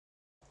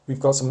We've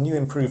got some new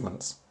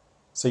improvements,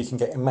 so you can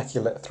get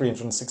immaculate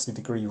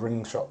 360-degree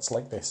ring shots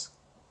like this.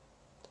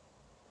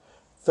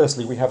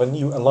 Firstly, we have a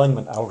new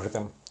alignment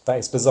algorithm that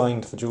is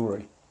designed for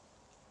jewellery.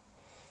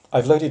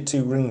 I've loaded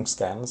 2 ring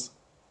scans.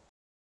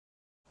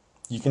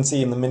 You can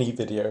see in the mini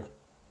video,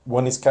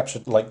 one is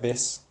captured like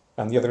this,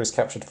 and the other is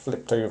captured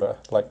flipped over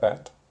like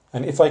that.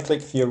 And if I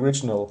click the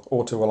original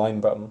Auto Align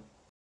button,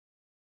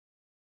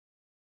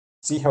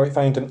 see how it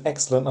found an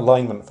excellent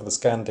alignment for the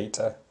scan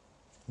data.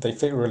 They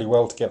fit really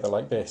well together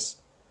like this,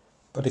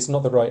 but it's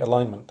not the right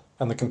alignment,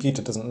 and the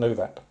computer doesn't know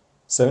that.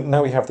 So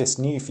now we have this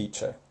new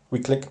feature. We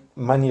click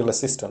Manual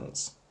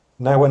Assistance.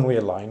 Now when we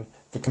align,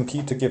 the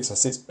computer gives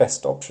us its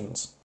best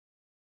options.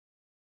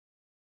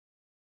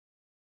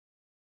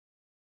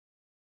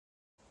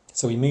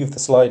 So we move the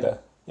slider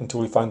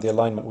until we find the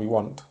alignment we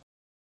want.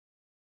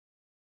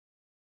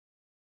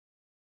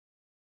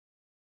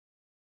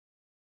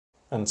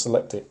 And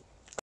select it.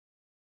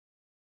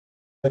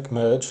 Click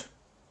Merge,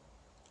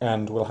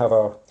 and we'll have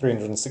our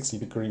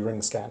 360-degree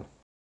ring scan.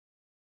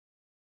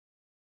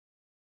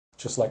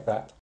 Just like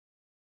that.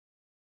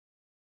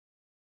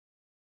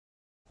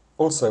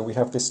 Also, we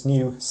have this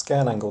new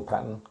scan angle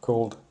pattern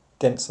called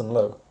Dense and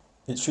Low.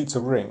 It shoots a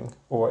ring,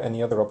 or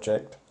any other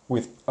object,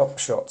 with up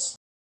shots.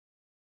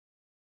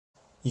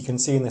 You can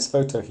see in this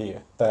photo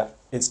here that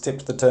it's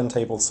tipped the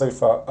turntable so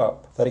far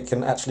up that it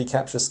can actually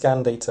capture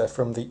scan data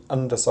from the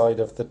underside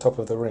of the top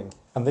of the ring.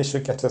 And this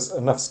should get us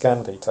enough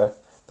scan data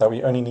that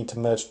we only need to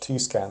merge 2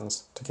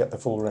 scans to get the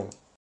full ring.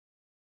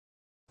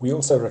 We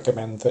also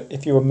recommend that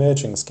if you are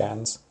merging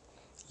scans,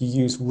 you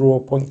use raw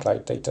point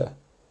cloud data,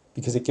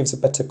 because it gives a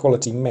better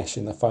quality mesh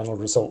in the final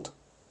result.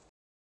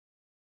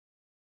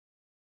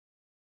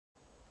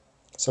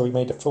 So we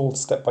made a full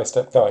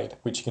step-by-step guide,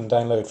 which you can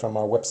download from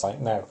our website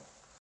now.